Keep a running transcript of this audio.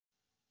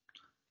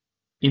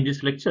In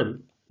this lecture,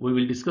 we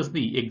will discuss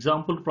the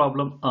example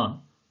problem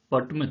on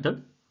PERT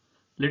method.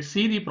 Let's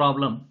see the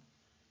problem.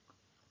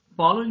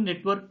 Following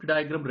network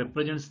diagram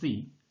represents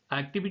the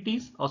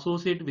activities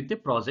associated with a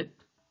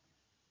project.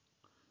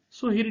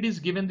 So here it is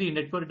given the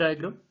network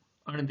diagram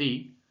and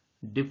the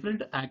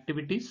different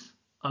activities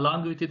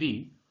along with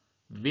the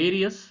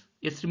various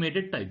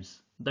estimated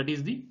times. That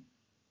is the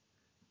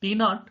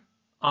T0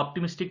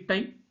 optimistic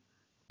time,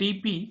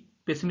 TP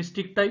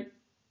pessimistic time,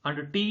 and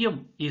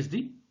Tm is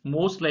the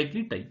most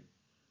likely time.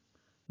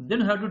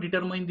 Then you have to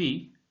determine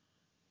the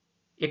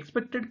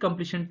expected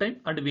completion time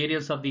and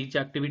variance of each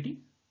activity,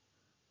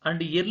 and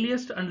the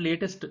earliest and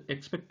latest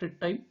expected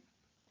time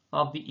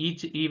of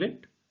each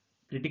event,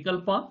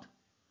 critical path,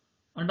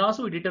 and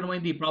also we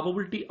determine the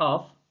probability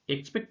of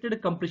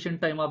expected completion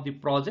time of the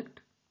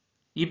project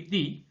if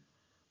the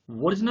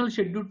original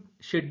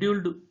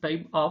scheduled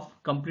time of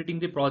completing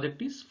the project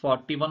is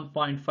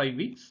 41.5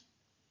 weeks.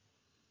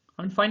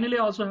 And finally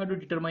also have to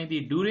determine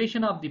the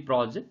duration of the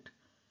project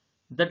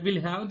that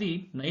will have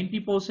the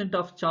 90%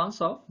 of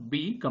chance of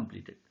being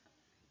completed.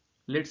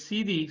 Let's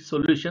see the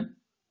solution.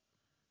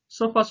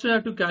 So first we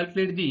have to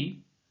calculate the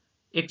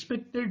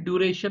expected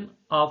duration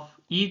of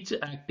each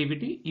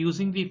activity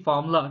using the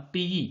formula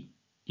TE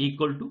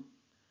equal to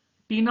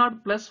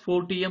T0 plus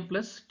 4Tm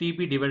plus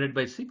TP divided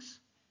by 6.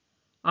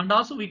 And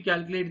also we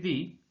calculate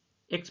the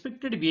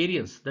expected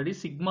variance, that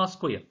is sigma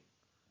square,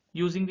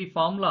 using the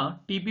formula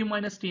TP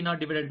minus T0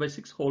 divided by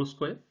 6 whole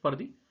square for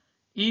the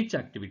each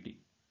activity.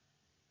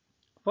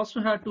 First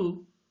we have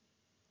to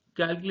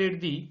calculate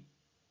the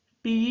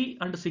TE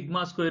and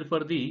sigma square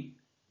for the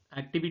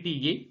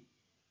activity A.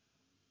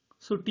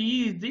 So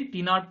TE is the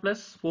T0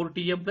 plus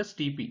 4Tm plus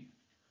TP.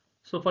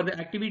 So for the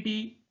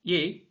activity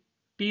A,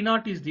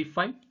 T0 is the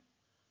 5.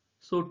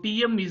 So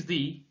Tm is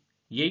the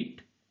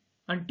 8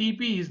 and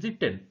TP is the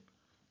 10.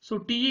 So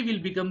TE will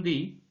become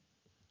the,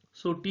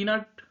 so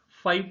T0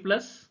 5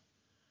 plus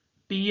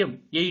Tm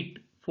 8,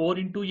 4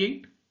 into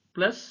 8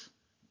 plus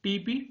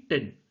TP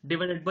 10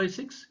 divided by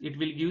 6, it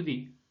will give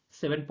the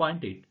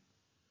 7.8.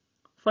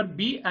 For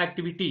B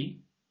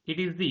activity, it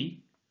is the,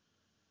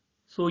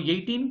 so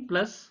 18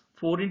 plus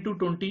 4 into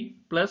 20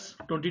 plus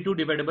 22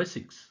 divided by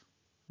 6,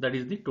 that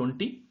is the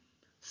 20.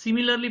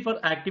 Similarly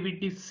for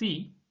activity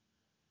C,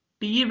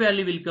 TE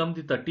value will come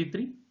the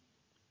 33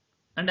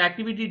 and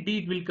activity D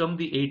it will come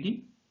the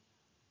 18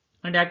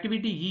 and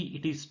activity E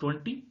it is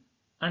 20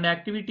 and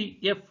activity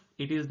F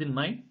it is the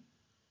 9.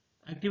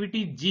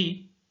 Activity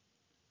G,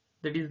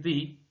 that is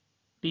the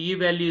TE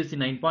value is the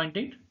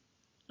 9.8.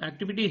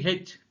 Activity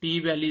H, TE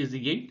value is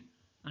the 8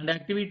 and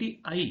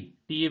activity I,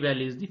 TE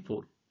value is the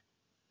 4.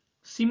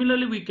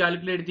 Similarly, we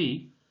calculate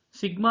the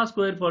sigma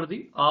square for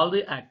the all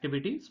the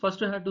activities.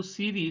 First we have to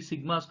see the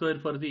sigma square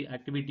for the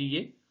activity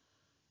A,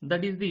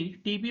 that is the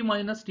TP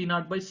minus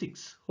T0 by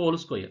 6 whole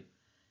square.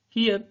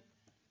 Here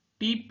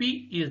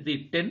TP is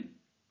the 10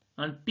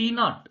 and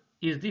T0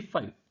 is the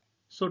 5.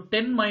 So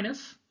 10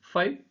 minus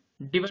 5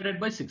 divided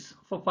by 6,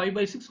 for 5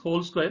 by 6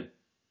 whole square,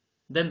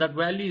 then that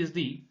value is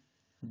the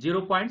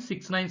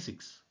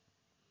 0.696.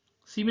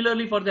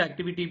 Similarly for the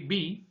activity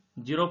B,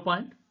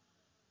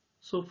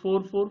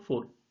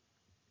 0.444.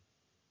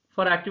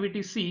 For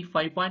activity C,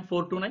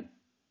 5.429.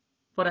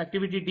 For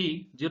activity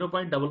D,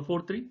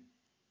 0.443.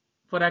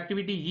 For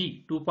activity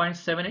E,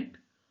 2.78.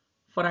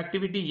 For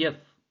activity F,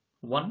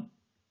 1.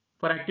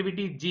 For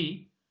activity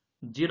G,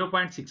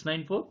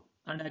 0.694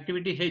 and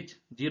activity H,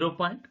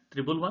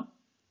 0.111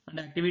 and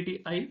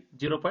activity I,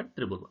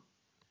 0.111.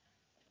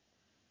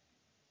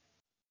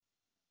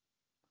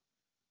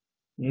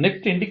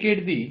 Next,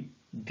 indicate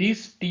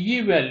these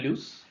TE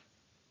values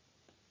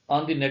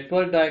on the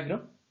network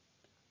diagram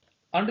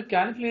and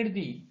calculate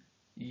the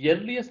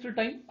earliest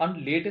time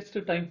and latest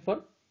time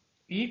for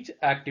each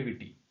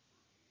activity.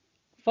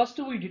 First,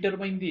 we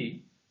determine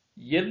the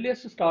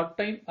earliest start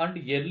time and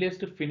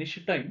earliest finish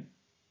time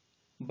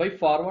by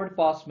forward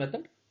pass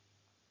method,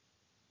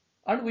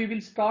 and we will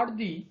start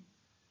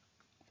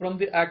from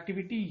the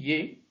activity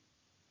A,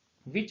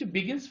 which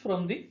begins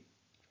from the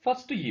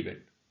first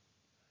event,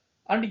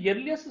 and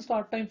earliest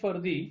start time for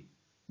the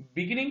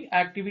beginning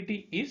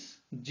activity is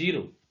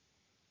 0.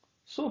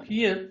 So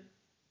here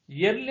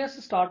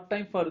earliest start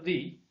time for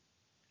the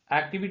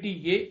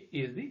activity A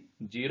is the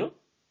 0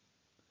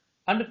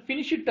 and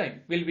finish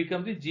time will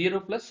become the 0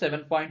 plus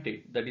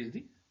 7.8, that is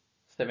the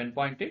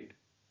 7.8.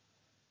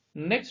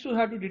 Next we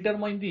have to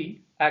determine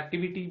the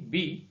activity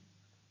B.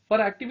 For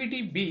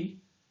activity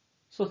B,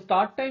 so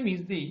start time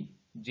is the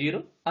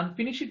 0 and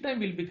finish time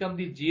will become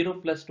the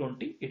 0 plus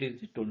 20, it is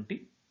the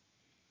 20.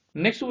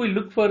 Next we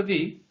look for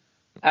the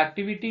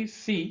activity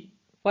C.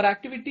 For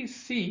activity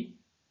C,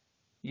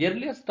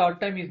 earliest start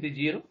time is the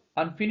 0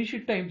 and finish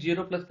time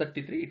 0 plus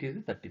 33, it is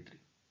the 33.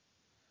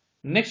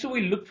 Next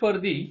we look for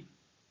the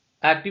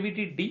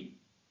activity D.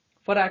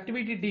 For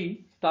activity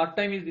D, start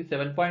time is the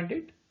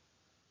 7.8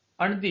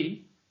 and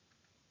the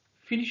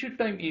finish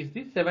time is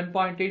the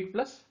 7.8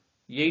 plus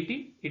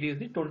 80, it is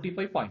the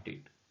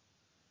 25.8.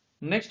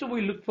 Next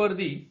we look for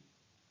the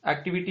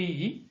activity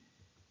E.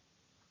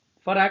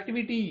 For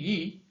activity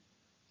E,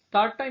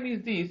 start time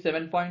is the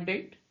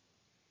 7.8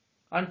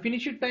 and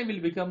finish time will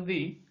become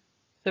the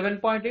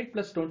 7.8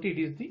 plus 20, it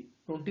is the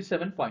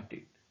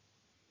 27.8.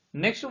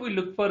 Next we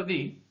look for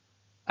the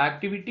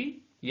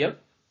activity F.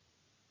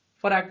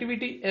 For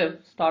activity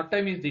F, start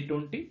time is the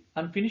 20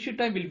 and finish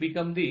time will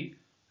become the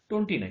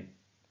 29.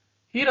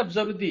 Here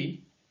observe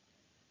the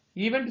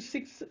event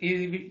 6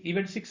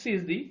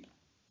 is the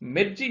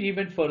merge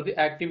event for the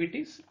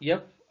activities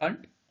F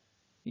and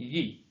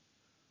E.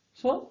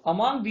 So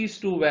among these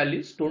two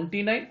values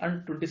 29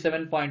 and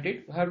 27.8,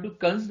 we have to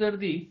consider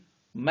the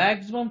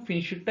maximum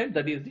finish time,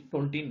 that is the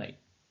 29.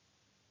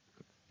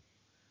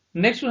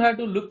 Next we have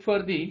to look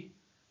for the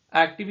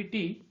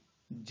activity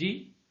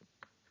G.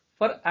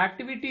 For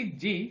activity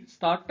G,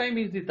 start time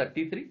is the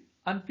 33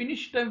 and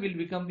finish time will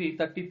become the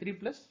 33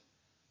 plus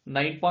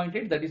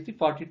 9.8, that is the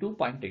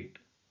 42.8.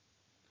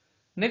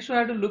 Next we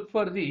have to look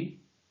for the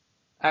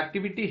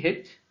activity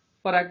H.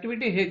 For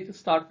activity H,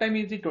 start time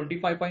is the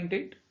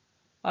 25.8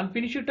 and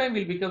finish time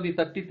will become the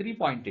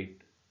 33.8.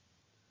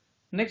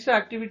 Next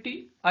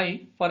activity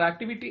I. For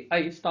activity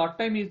I, start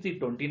time is the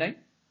 29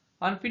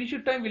 and finish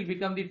time will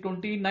become the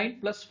 29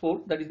 plus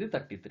 4, that is the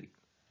 33.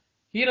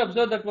 Here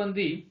observe that one,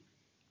 the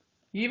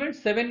event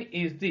 7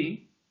 is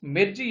the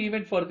merge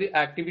event for the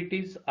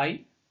activities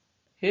I,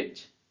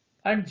 H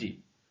and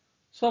G.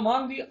 So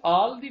among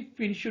all the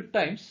finish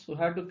times, we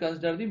have to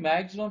consider the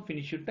maximum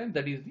finish time,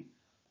 that is the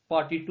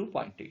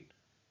 42.8.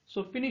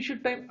 So finish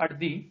time at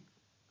the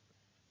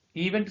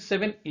event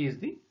 7 is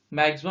the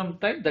maximum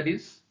time, that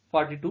is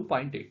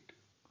 42.8.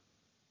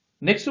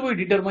 Next we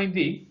determine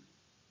the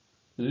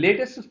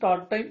latest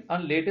start time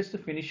and latest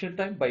finish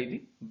time by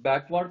the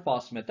backward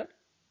pass method.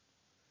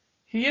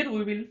 Here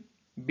we will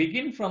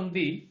begin from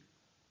the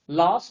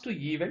last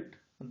event,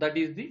 that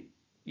is the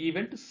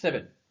event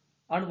 7.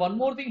 And one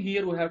more thing,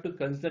 here we have to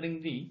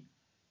considering the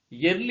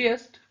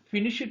earliest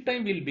finish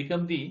time will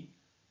become the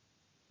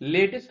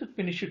latest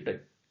finish time.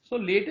 So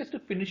latest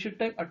finish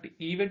time at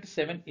event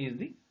 7 is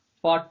the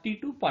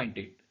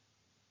 42.8.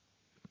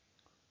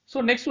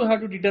 So next we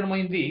have to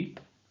determine the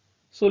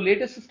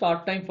latest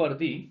start time for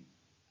the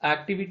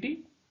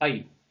activity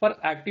I. For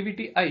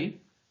activity I,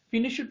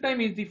 finish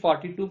time is the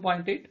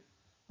 42.8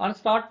 and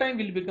start time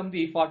will become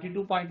the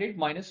 42.8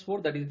 minus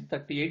 4, that is the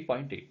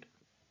 38.8.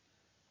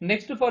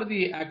 Next for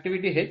the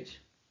activity H.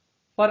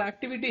 For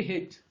activity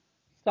H,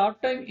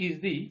 start time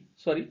is the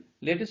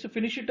latest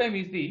finish time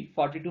is the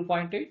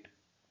 42.8.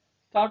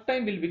 Start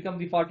time will become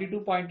the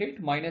 42.8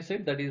 minus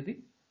 8, that is the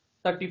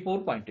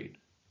 34.8.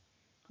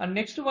 And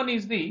next one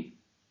is the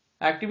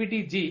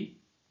activity G.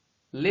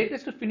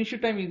 Latest finish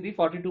time is the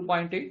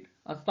 42.8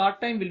 and start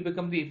time will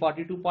become the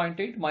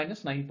 42.8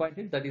 minus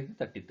 9.8, that is the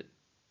 33.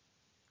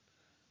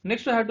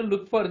 Next we have to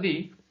look for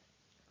the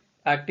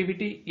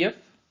activity F.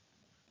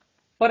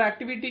 For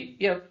activity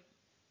F,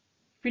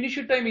 finish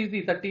time is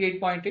the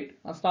 38.8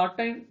 and start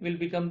time will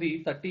become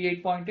the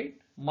 38.8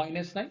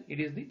 minus 9, it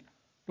is the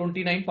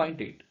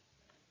 29.8.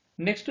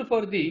 Next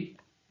for the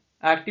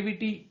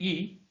activity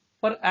E.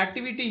 For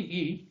activity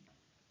E,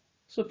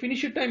 so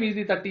finish time is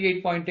the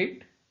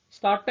 38.8,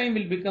 start time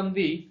will become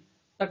the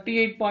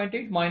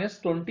 38.8 minus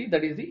 20,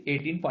 that is the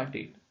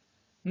 18.8.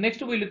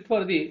 Next we look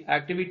for the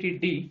activity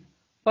D.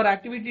 For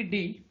activity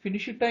D,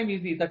 finish time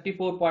is the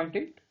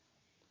 34.8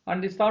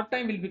 and the start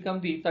time will become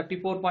the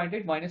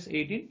 34.8 minus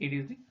 18, it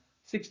is the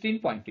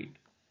 16.8.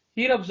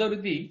 Here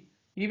observe the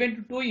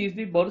event 2 is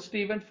the burst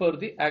event for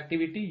the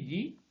activity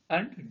E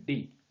and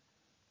D.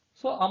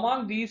 So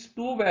among these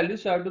two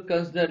values you have to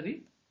consider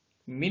the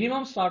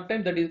minimum start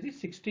time, that is the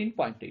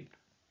 16.8.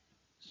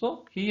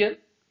 So here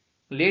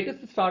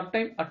latest start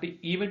time at the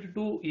event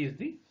 2 is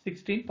the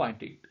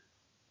 16.8.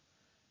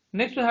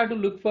 Next we have to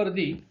look for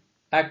the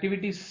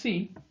activity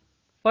C.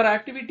 For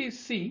activity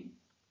C,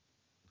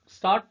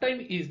 start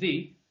time is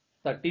the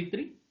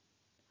 33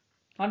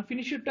 and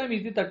finish time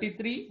is the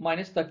 33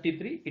 minus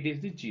 33, it is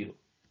the 0.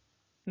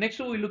 Next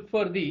we look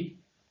for the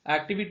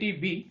activity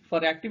B.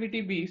 For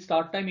activity B,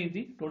 start time is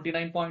the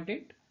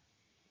 29.8.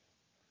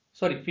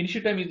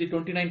 Finish time is the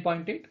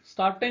 29.8.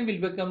 Start time will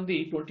become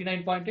the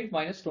 29.8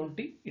 minus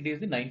 20, it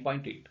is the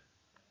 9.8.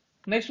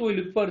 Next we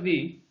look for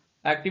the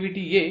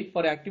activity A.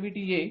 For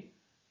activity A,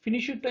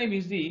 finish time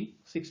is the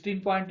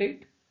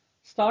 16.8.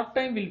 Start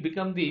time will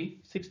become the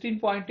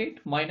 16.8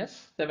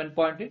 minus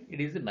 7.8,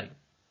 it is the 9.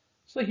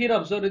 So here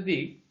observe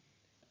the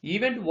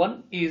event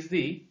 1 is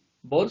the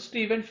burst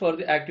event for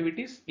the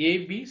activities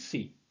A, B,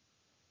 C.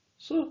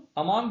 So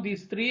among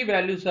these three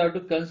values I have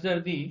to consider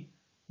the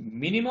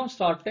minimum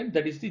start time,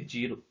 that is the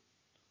 0.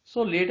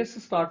 So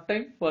latest start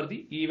time for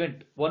the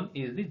event 1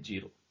 is the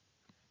 0.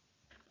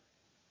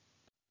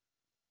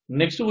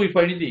 Next we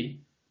find the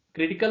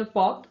critical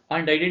path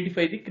and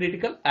identify the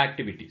critical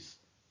activities.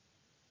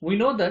 We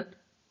know that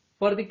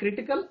for the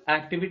critical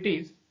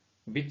activities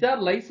which are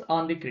lies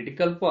on the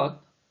critical path,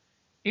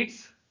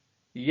 its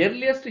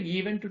earliest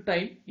event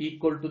time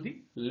equal to the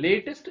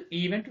latest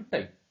event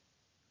time.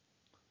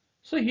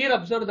 So here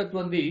observe that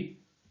one, the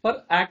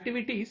for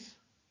activities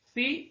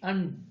C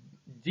and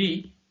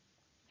G,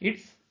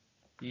 its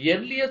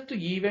earliest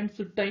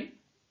event time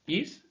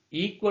is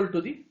equal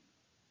to the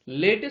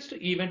latest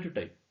event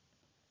time.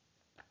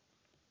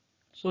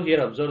 So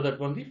here observe that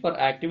one, for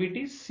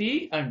activities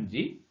C and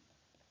G,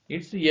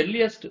 its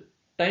earliest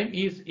time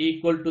is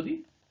equal to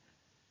the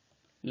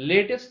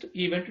latest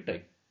event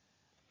time.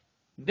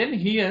 Then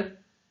here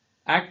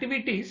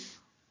activities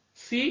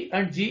C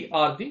and G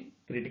are the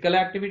critical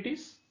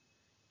activities.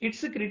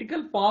 Its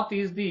critical path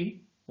is the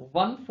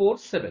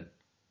 147.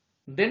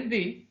 Then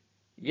the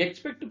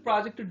expected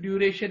project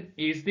duration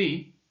is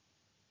the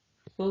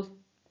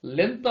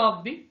length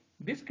of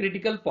this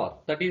critical path,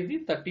 that is the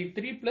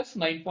 33 plus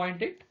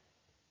 9.8.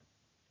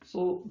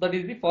 So that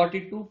is the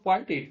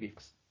 42.8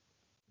 weeks.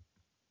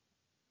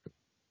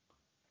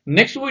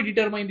 Next we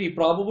determine the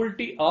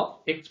probability of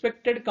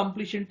expected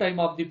completion time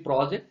of the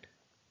project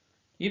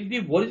if the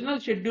original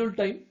schedule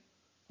time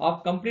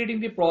of completing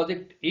the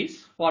project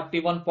is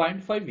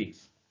 41.5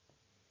 weeks.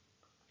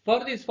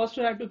 For this, first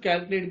we have to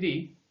calculate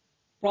the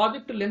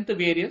project length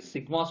variance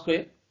sigma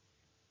square,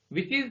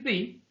 which is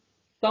the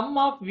sum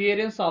of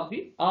variance of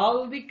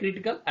all the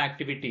critical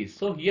activities.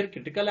 So here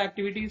critical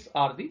activities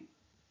are the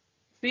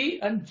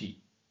C and G.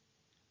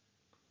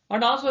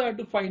 And also I have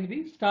to find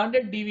the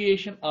standard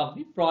deviation of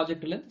the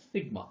project length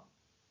sigma.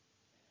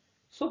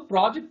 So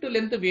project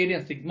length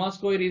variance sigma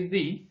square is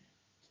the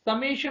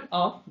summation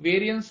of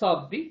variance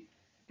of the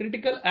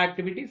critical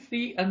activity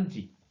C and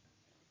G.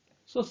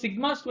 So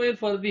sigma square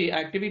for the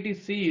activity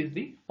C is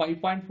the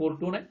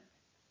 5.429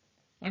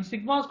 and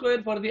sigma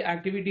square for the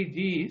activity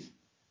G is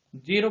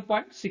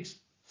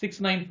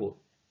 0.694.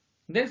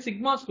 Then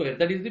sigma square,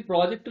 that is the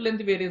project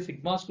length variance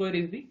sigma square,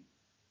 is the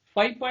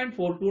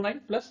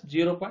 5.429 plus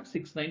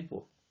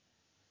 0.694.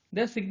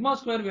 Then sigma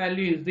square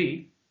value is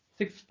the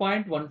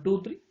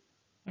 6.123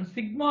 and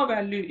sigma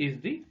value is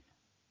the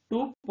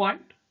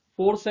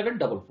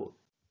 2.4744.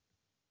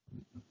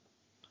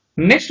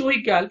 Next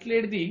we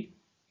calculate the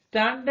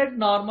standard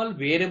normal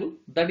variable,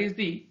 that is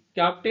the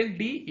capital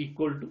D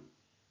equal to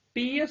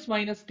Ts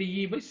minus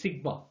Te by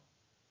sigma.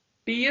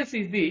 Ts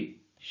is the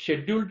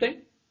schedule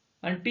time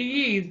and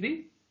Te is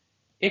the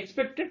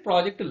expected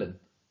project length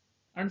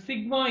and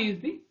sigma is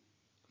the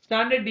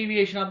standard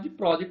deviation of the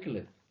project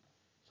length.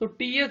 So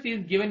Ts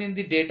is given in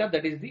the data,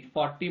 that is the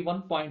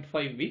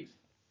 41.5 weeks,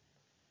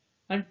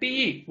 and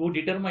Te we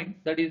determine,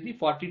 that is the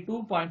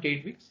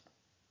 42.8 weeks.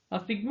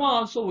 And sigma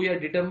also we are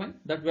determined,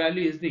 that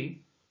value is the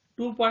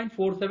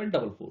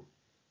 2.4744.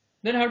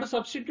 Then I have to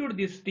substitute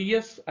this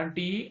Ts and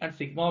Te and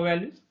sigma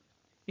values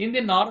in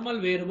the normal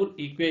variable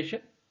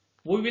equation.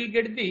 We will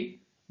get the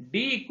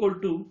D equal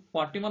to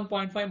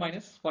 41.5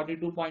 minus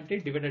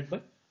 42.8 divided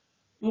by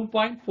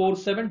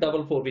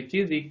 2.4744, which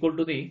is equal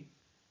to the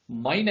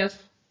minus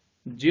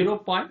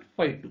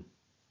 0.52.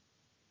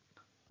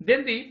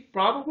 Then the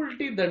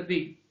probability that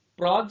the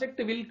project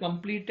will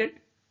completed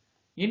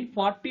in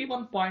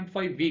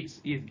 41.5 weeks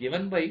is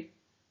given by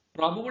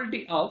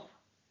probability of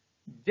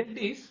Z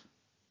is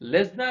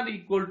less than or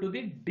equal to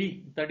the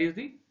D, that is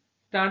the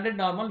standard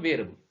normal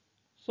variable.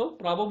 So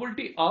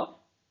probability of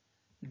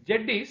Z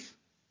is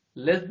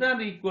less than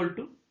or equal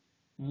to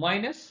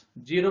minus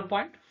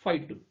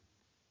 0.52.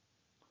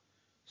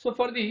 So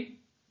for the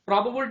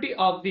probability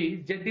of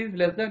the Z is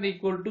less than or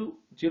equal to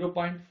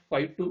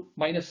 0.52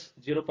 minus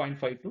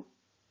 0.52,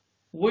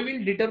 we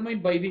will determine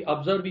by the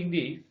observing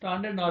the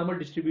standard normal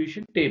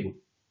distribution table.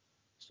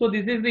 So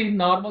this is the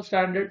normal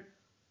standard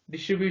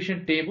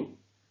distribution table.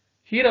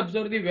 Here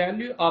observe the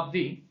value of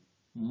the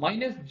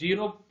minus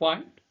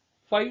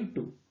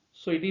 0.52.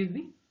 So it is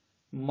the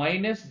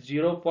minus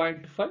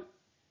 0.5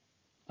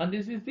 and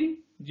this is the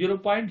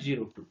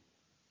 0.02.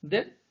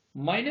 Then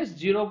minus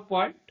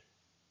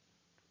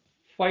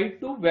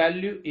 0.52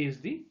 value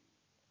is the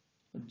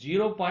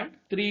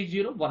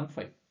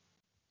 0.3015.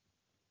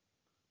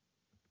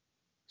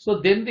 So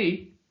then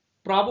the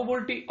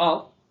probability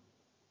of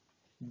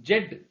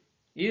Z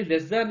is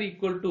less than or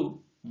equal to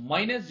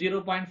minus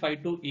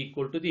 0.52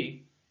 equal to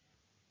the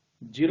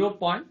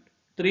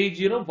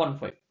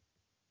 0.3015.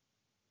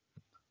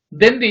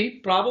 Then the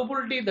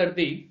probability that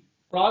the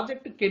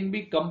project can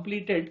be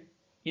completed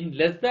in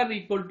less than or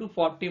equal to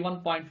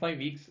 41.5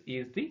 weeks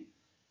is the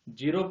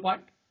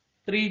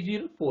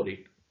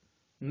 0.3048.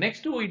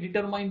 Next we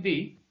determine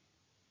the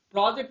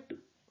project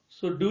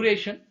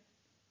duration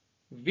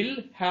will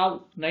have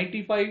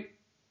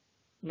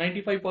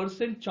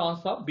 95%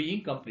 chance of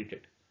being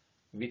completed,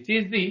 which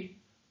is the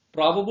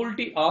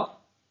probability of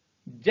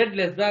Z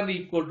less than or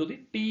equal to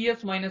the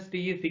Ts minus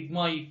Te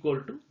sigma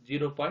equal to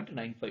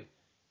 0.95.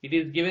 It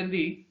is given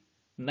the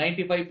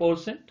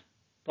 95%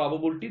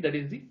 probability, that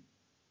is the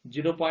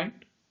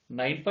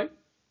 0.95.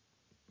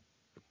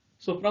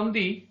 So from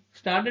the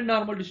standard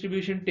normal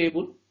distribution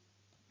table,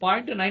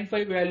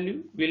 0.95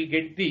 value will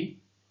get the,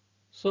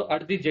 so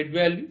at the Z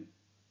value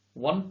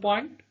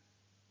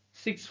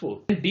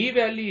 1.64. D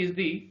value is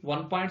the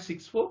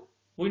 1.64.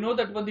 We know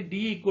that when the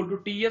D equal to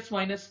Ts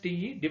minus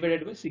Te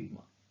divided by sigma.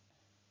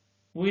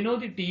 We know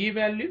the Te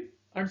value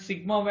and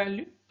sigma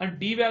value and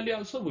D value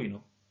also we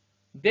know.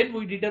 Then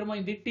we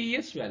determine the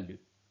Ts value.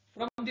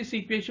 From this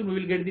equation we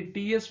will get the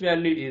Ts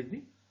value is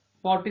the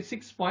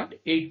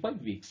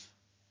 46.85 weeks.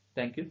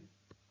 Thank you.